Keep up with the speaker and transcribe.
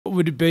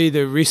would it be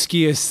the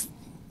riskiest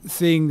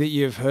thing that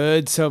you've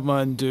heard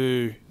someone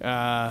do?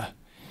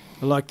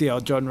 Like the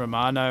old John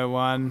Romano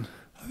one.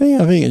 I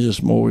think it's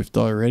just more with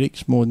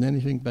diuretics more than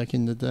anything back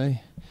in the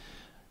day.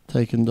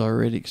 Taking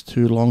diuretics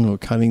too long or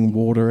cutting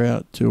water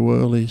out too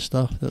early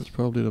stuff. That's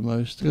probably the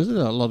most. Because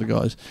there are a lot of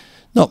guys,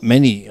 not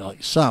many,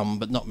 like some,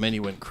 but not many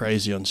went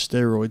crazy on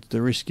steroids.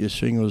 The riskiest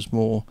thing was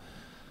more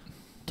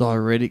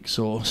diuretics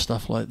or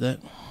stuff like that.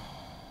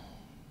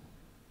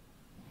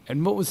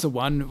 And what was the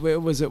one?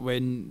 Where was it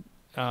when?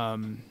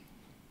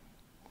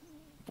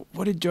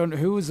 What did John?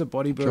 Who was the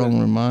bodybuilder? John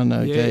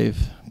Romano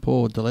gave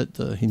Paul Dillette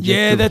the injectable.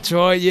 Yeah, that's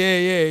right.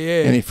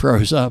 Yeah. And he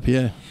froze up.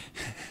 Yeah.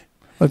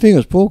 I think it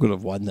was Paul could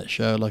have won that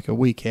show. Like a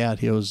week out,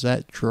 he was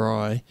that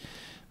dry.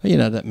 But you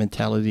know that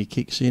mentality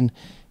kicks in.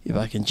 If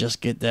I can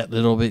just get that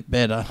little bit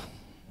better,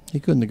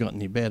 he couldn't have got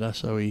any better.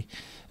 So and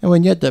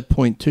when you're at that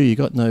point too, you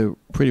got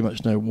pretty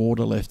much no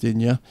water left in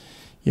you.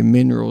 Your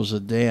minerals are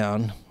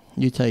down.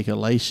 You take a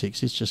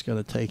Lasix, it's just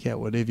going to take out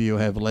whatever you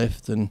have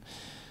left, and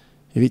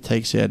if it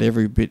takes out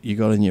every bit you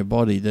got in your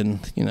body, then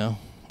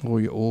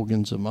all your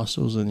organs are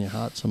muscles and your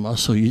heart's a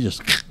muscle. You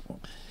just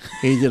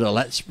he did a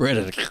lat spread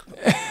and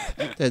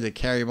they had to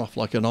carry him off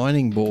like an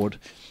ironing board,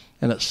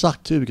 and it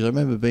sucked too because I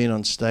remember being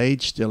on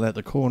stage still at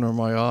the corner of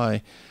my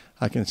eye.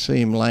 I can see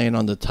him laying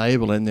on the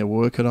table and they're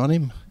working on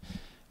him.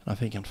 And I'm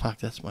thinking, fuck,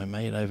 that's my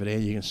mate over there.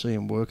 You can see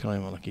him working on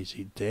him. I'm like, is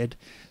he dead?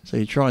 So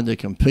you're trying to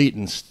compete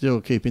and still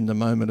keep in the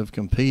moment of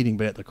competing,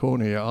 but at the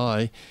corner of your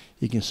eye,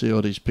 you can see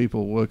all these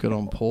people working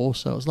on Paul.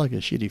 So it's like a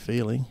shitty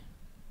feeling.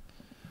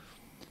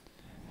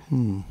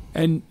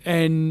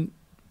 And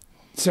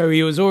so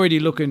he was already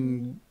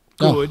looking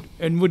good,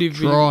 and would have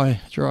been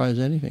dry as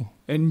anything.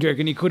 And do you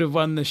reckon he could have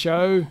won the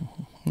show?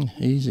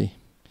 Easy.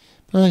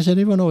 But like I said,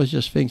 everyone always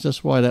just thinks,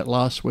 that's why that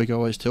last week I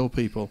always tell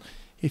people,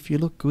 if you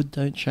look good,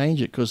 don't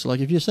change it. Because like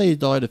if you say you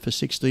dieted for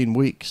 16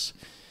 weeks,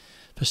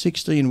 for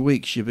 16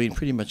 weeks you've been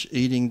pretty much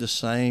eating the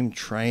same,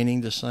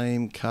 training the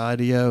same,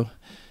 cardio,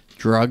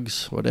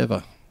 drugs,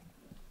 whatever.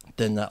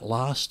 Then that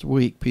last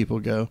week people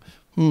go,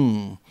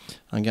 I'm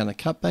going to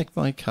cut back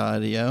my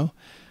cardio.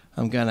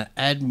 I'm going to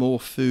add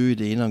more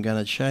food in. I'm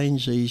going to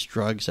change these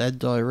drugs, add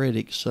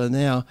diuretics. So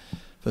now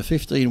for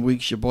 15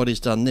 weeks your body's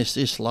done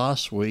this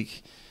last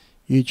week.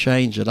 You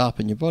change it up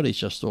and your body's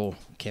just all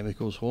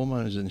chemicals,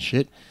 hormones and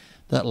shit.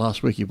 That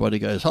last week your body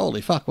goes,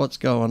 holy fuck, what's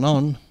going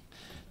on?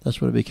 That's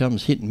when it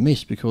becomes hit and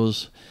miss,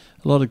 because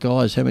a lot of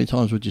guys, how many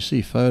times would you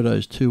see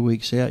photos 2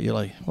 weeks out, you're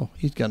like, oh,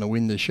 he's going to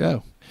win the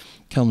show.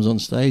 Comes on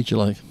stage, you're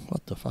like,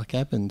 what the fuck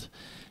happened?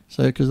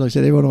 So, because like I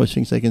said, everyone always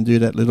thinks they can do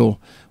that little,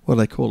 what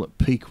do they call it,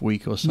 peak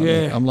week or something.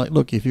 Yeah. I'm like,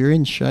 look, if you're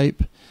in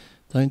shape,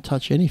 don't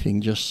touch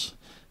anything. Just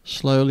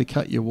slowly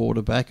cut your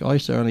water back. I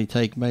used to only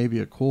take maybe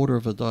a quarter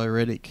of a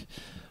diuretic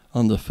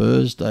on the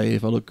Thursday.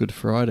 If I look good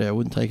Friday, I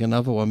wouldn't take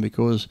another one,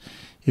 because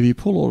if you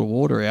pull all the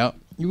water out,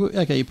 you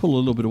pull a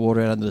little bit of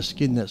water out under the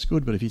skin, that's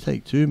good. But if you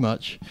take too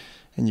much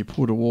and you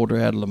pull the water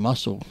out of the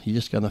muscle, you're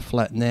just going to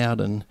flatten out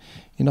and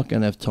you're not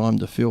going to have time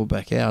to fill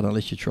back out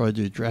unless you try to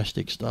do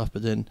drastic stuff.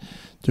 But then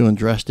doing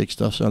drastic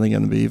stuff's only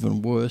going to be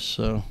even worse.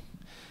 So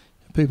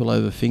people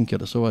overthink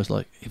it. It's always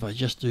like, if I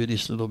just do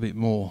this little bit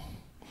more.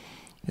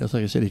 Like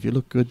I said, if you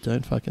look good,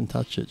 don't fucking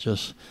touch it.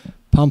 Just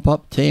pump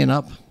up, tan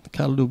up,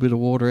 cut a little bit of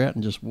water out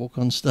and just walk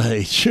on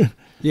stage.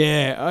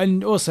 Yeah,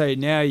 and also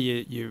now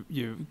you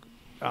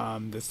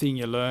the thing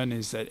you learn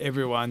is that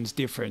everyone's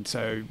different.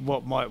 So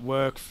what might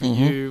work for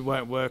you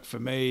won't work for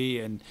me,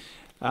 and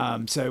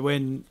so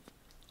when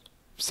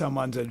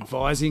someone's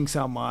advising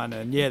someone,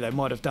 and they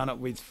might have done it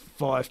with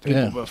 5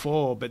 people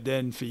before, but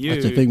then for you,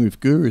 that's the thing with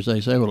gurus.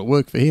 They say, well, it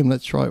worked for him,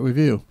 let's try it with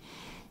you.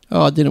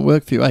 Oh, it didn't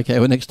work for you. Okay,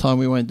 well, next time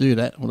we won't do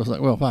that. Well, I was like,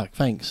 well, fuck,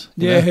 thanks.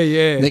 You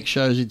know, next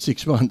show's in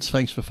 6 months.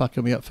 Thanks for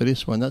fucking me up for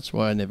this one. That's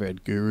why I never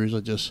had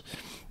gurus.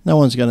 No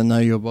one's going to know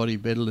your body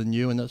better than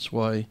you, and that's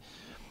why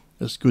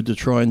it's good to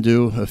try and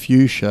do a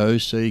few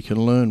shows so you can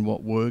learn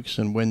what works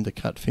and when to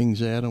cut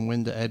things out and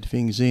when to add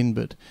things in.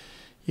 But,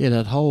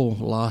 that whole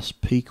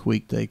last peak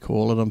week, they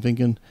call it, I'm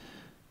thinking,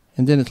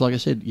 and then it's like I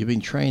said, you've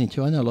been training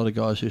too. I know a lot of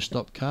guys who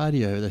stopped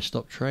cardio. They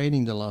stopped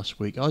training the last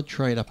week. I'd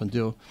train up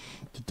until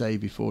the day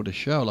before the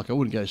show. Like, I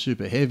wouldn't go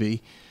super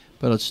heavy,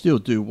 but I'd still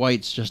do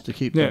weights just to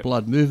keep the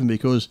blood moving,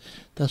 because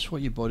that's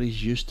what your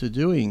body's used to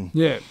doing.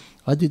 Yeah.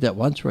 I did that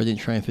once where I didn't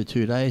train for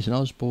 2 days and I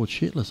was bored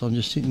shitless. I'm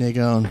just sitting there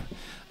going,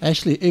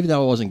 actually, even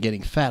though I wasn't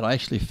getting fat, I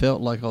actually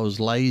felt like I was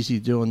lazy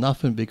doing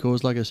nothing,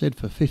 because, like I said,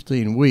 for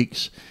 15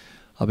 weeks,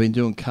 I've been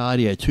doing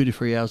cardio 2 to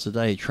 3 hours a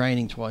day,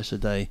 training twice a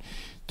day,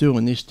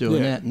 doing this,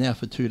 doing that. Now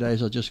for 2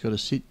 days, I just got to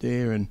sit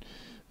there and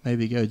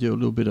maybe go do a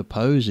little bit of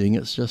posing.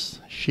 It's just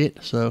shit.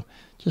 So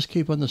just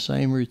keep on the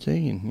same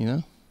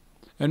routine,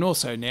 And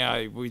also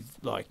now with,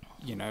 like,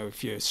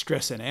 if you're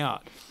stressing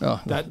out,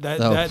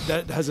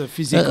 that has a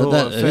physical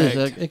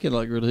effect. It can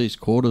release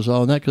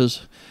cortisol and that,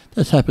 because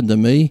that's happened to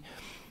me.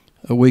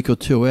 A week or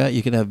two out,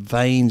 you can have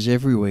veins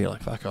everywhere.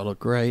 Like, fuck, I look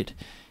great.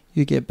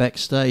 You get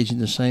backstage in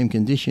the same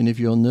condition. If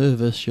you're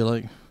nervous, you're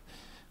like,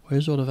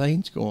 where's all the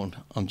veins gone?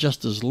 I'm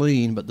just as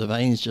lean, but the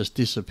veins just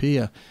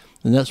disappear.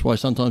 And that's why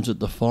sometimes at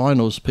the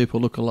finals people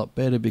look a lot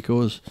better,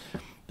 because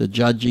the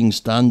judging's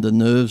done, the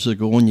nerves are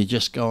gone, you're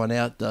just going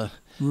out to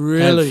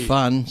Really? have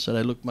fun, so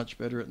they look much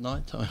better at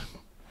night time.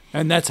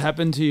 And that's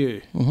happened to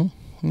you?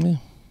 Yeah.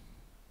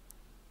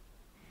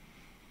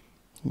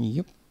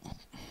 Yep.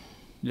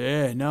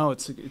 Yeah, no,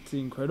 it's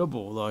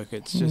incredible. Like,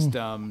 it's just...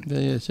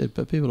 Yeah,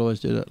 but people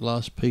always do that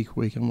last peak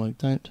week. I'm like,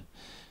 don't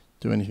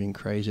do anything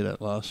crazy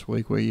that last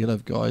week, where you'll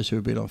have guys who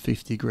have been on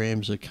 50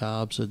 grams of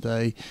carbs a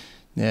day.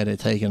 Now they're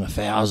taking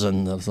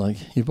 1,000. I was like,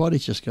 your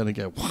body's just going to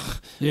go,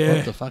 Yeah.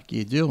 what the fuck are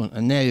you doing?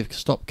 And now you've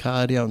stopped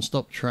cardio and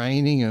stopped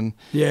training, and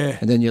Yeah.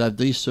 and then you'll have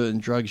these certain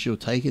drugs you're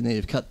taking. Now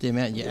you've cut them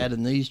out and you're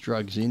adding these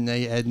drugs in. Now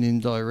you're adding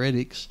in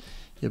diuretics.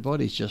 Your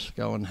body's just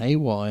going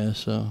haywire,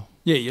 so...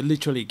 Yeah, you're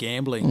literally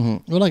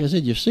gambling. Well, like I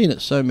said, you've seen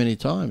it so many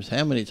times.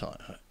 How many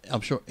times? I'm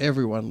sure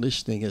everyone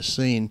listening has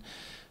seen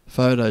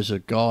photos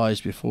of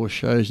guys before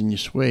shows, and you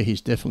swear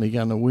he's definitely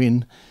going to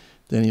win.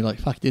 Then you're like,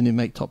 fuck, didn't he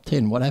make top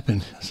 10? What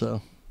happened?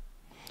 So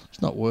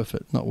it's not worth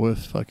it. Not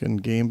worth fucking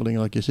gambling.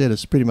 Like you said,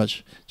 it's pretty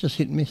much just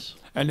hit and miss.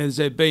 And has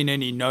there been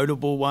any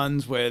notable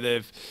ones where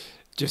they've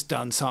just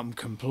done something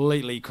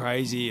completely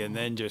crazy and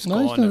then just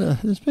gone?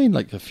 There's been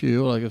like a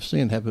few. Like I've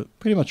seen happen.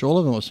 Pretty much all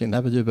of them I've seen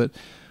happen to, but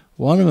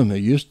one of them who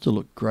used to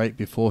look great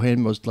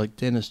beforehand was like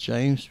Dennis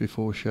James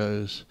before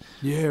shows.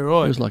 Yeah,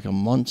 right. He was like a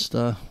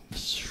monster,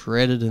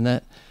 shredded and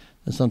that.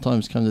 And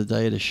sometimes come the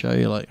day of the show,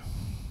 you're like,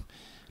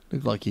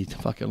 looked like he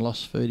fucking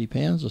lost 30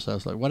 pounds or so.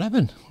 It's like, what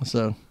happened?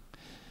 So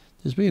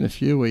there's been a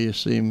few where you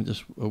see him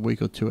just a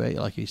week or two out,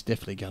 like he's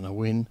definitely going to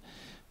win.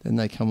 Then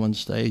they come on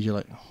stage, you're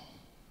like,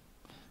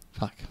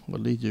 fuck,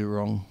 what did he do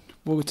wrong?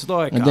 Well, it's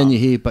like... And then you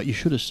hear, but you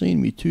should have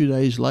seen me 2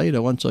 days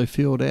later once I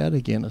filled out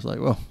again. It's like,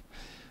 well...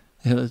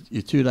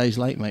 You're 2 days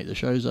late, mate. The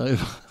show's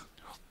over.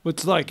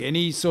 It's like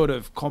any sort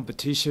of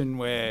competition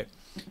where,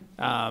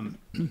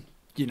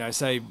 you know,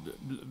 say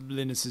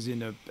Linus is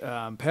into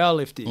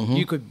powerlifting.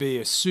 You could be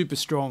a super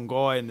strong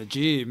guy in the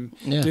gym,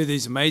 do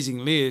these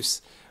amazing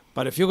lifts,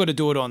 but if you're going to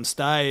do it on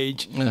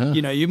stage,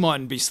 you know, you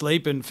mightn't be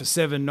sleeping for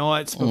 7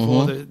 nights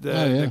before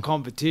the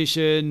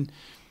competition,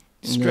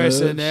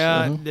 stressing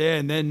out,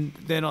 and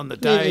then on the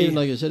day. Even,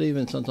 like I said,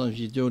 even sometimes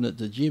you're doing it at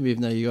the gym,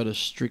 even though you got a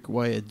strict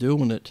way of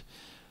doing it.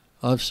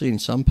 I've seen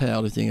some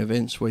powerlifting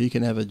events where you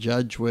can have a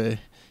judge where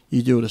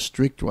you do it a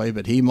strict way,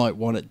 but he might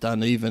want it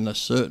done even a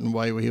certain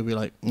way where he'll be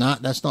like, nah,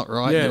 that's not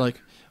right. Yeah. You're like,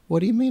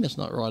 what do you mean it's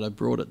not right? I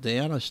brought it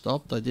down, I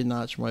stopped, I didn't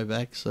arch my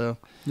back. So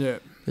there's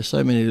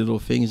so many little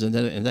things, and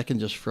that can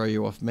just throw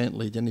you off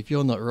mentally. Then if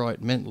you're not right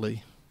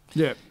mentally,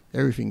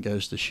 everything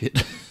goes to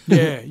shit.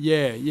 Yeah.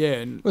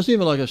 And it's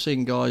even like I've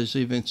seen guys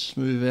even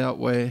smooth out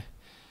where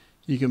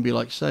you can be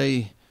like,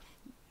 say,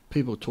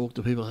 people talk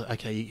to people,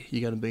 okay,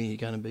 you're going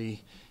to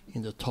be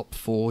in the top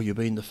 4, you'll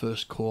be in the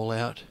first call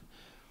out,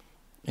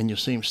 and you'll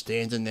see them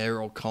standing there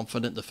all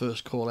confident. The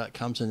first call out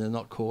comes and they're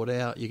not called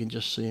out. You can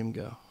just see them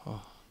go,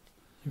 oh.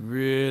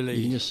 Really?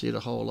 You can just see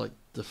the whole like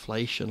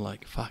deflation,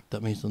 like, fuck,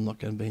 that means I'm not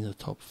going to be in the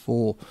top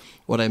 4.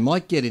 Well, they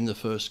might get in the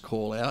first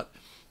call out,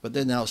 but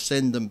then they'll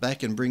send them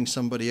back and bring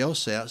somebody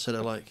else out. So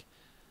they're like,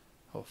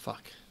 oh,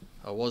 fuck,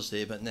 I was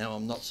there, but now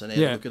I'm not. So now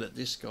looking at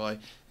this guy.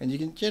 And you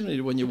can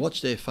generally, when you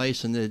watch their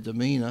face and their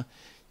demeanour,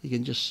 you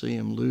can just see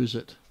them lose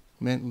it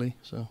mentally.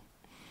 So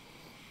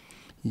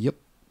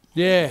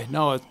yeah,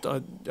 no,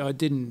 I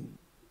didn't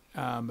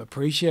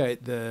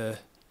appreciate the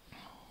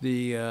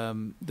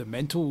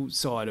mental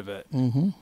side of it.